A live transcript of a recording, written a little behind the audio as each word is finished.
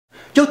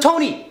Yo,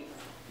 Tony!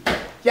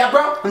 Yeah,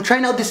 bro? I'm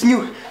trying out this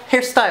new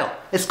hairstyle.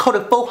 It's called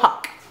a faux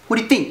hawk. What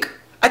do you think?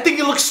 I think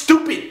it looks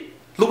stupid.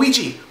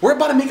 Luigi, we're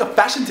about to make a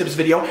fashion tips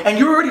video and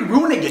you're already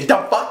ruining it,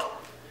 dumb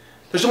fuck.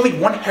 There's only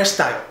one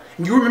hairstyle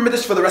and you remember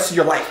this for the rest of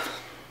your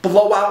life.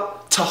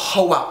 Blowout to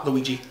hoe out,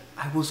 Luigi.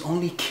 I was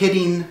only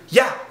kidding.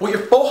 Yeah, well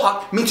your faux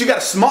hawk means you got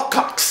a small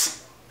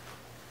cocks.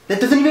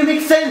 That doesn't even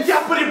make sense.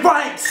 Yeah, but it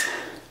rhymes.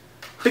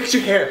 Fix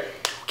your hair.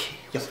 Okay.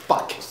 You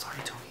fuck. Sorry,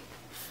 Tony.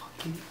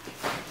 Fucking...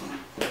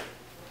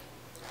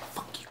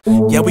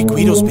 Yeah, we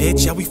Guido's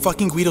bitch. Yeah, we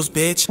fucking Guido's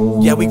bitch.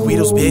 Yeah, we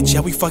Guido's bitch.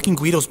 Yeah, we fucking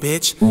Guido's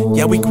bitch.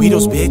 Yeah, we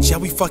Guido's bitch. Yeah,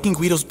 we fucking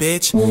Guido's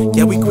bitch.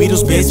 Yeah, we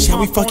Guido's bitch. Yeah,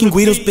 we fucking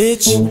Guido's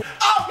bitch.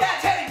 Oh yeah,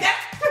 tanning, yeah.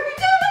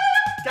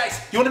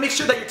 Guys, you want to make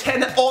sure that you're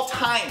tan at all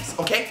times,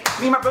 okay?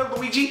 Me and my brother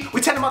Luigi,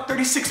 we tan about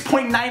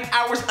 36.9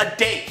 hours a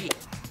day.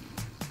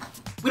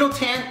 We don't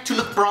tan to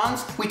look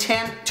bronze, we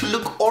tan to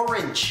look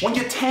orange. When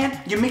you tan,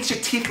 it makes your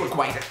teeth look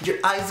whiter. Your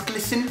eyes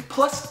glisten.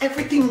 Plus,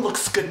 everything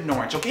looks good in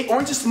orange, okay?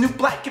 Orange is the new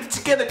black. Get it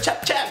together,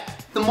 chap chap.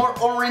 The more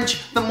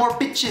orange, the more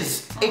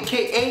bitches.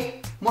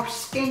 AKA, more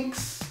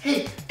skanks.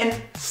 Hey,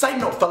 and side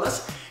note,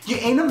 fellas, you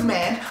ain't a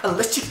man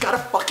unless you got a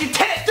fucking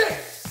tan.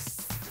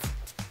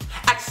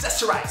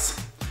 Accessorize.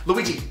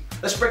 Luigi,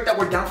 let's break that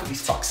word down for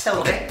these fucks,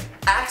 okay?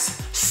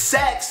 Axe,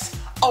 sex,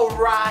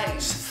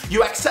 arise.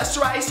 You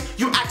accessorize,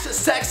 you access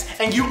sex,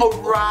 and you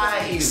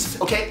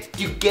arise, okay?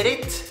 You get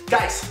it?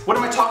 Guys, what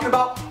am I talking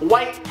about?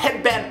 White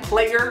headband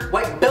player,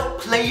 White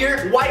belt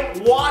player,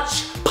 white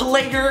watch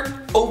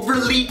player,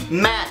 overly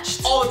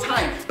matched. all the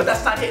time. But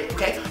that's not it,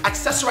 okay?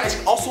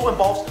 Accessorizing also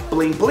involves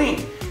bling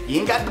bling. You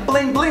ain't got the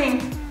bling bling,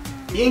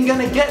 you ain't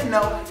gonna get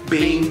no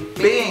bing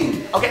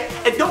bing, okay?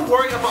 And don't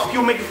worry about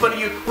people making fun of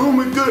you. Oh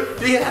my god,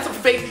 they have some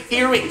fake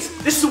earrings.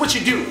 This is what you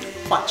do.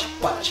 Watch,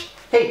 watch.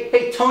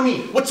 Hey,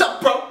 Tony. What's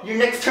up, bro? Your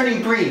neck's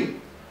turning green.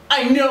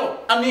 I know,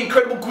 I'm the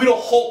Incredible Guido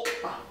Hulk.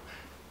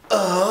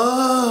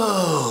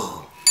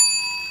 Oh.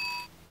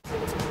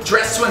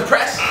 Dress to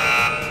impress?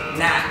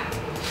 Nah.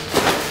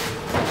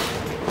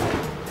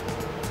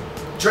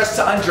 Dress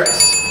to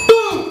undress.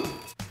 Boom!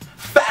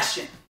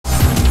 Fashion.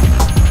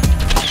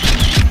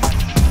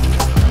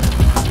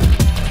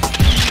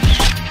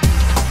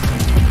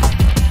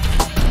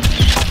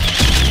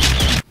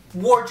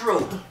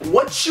 Wardrobe.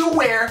 What you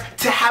wear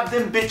to have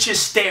them bitches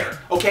stare,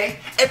 okay?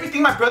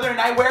 Everything my brother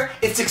and I wear,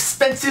 it's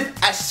expensive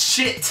as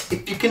shit.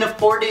 If you can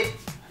afford it,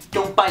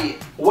 don't buy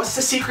it. What's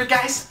the secret,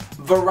 guys?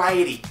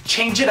 Variety.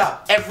 Change it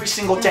up every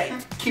single day.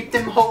 Keep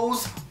them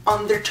hoes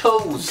on their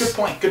toes. Good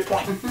point, good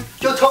point.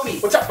 Yo, Tony.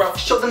 What's up, bro?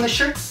 Show them the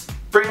shirts.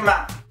 Bring them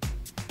out.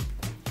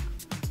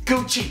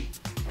 Gucci,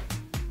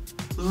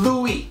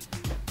 Louis,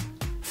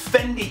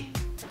 Fendi,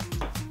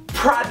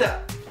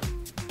 Prada,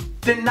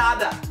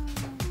 Denada,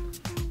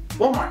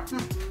 Walmart.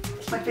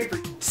 That's my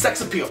favorite.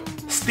 Sex appeal,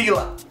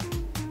 Stila,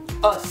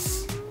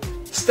 Us.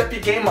 step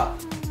your game up,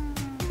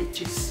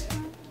 Bitches.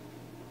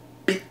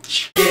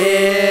 bitch.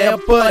 Yeah,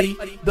 buddy,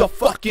 the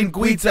fucking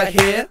Guidz are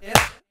here.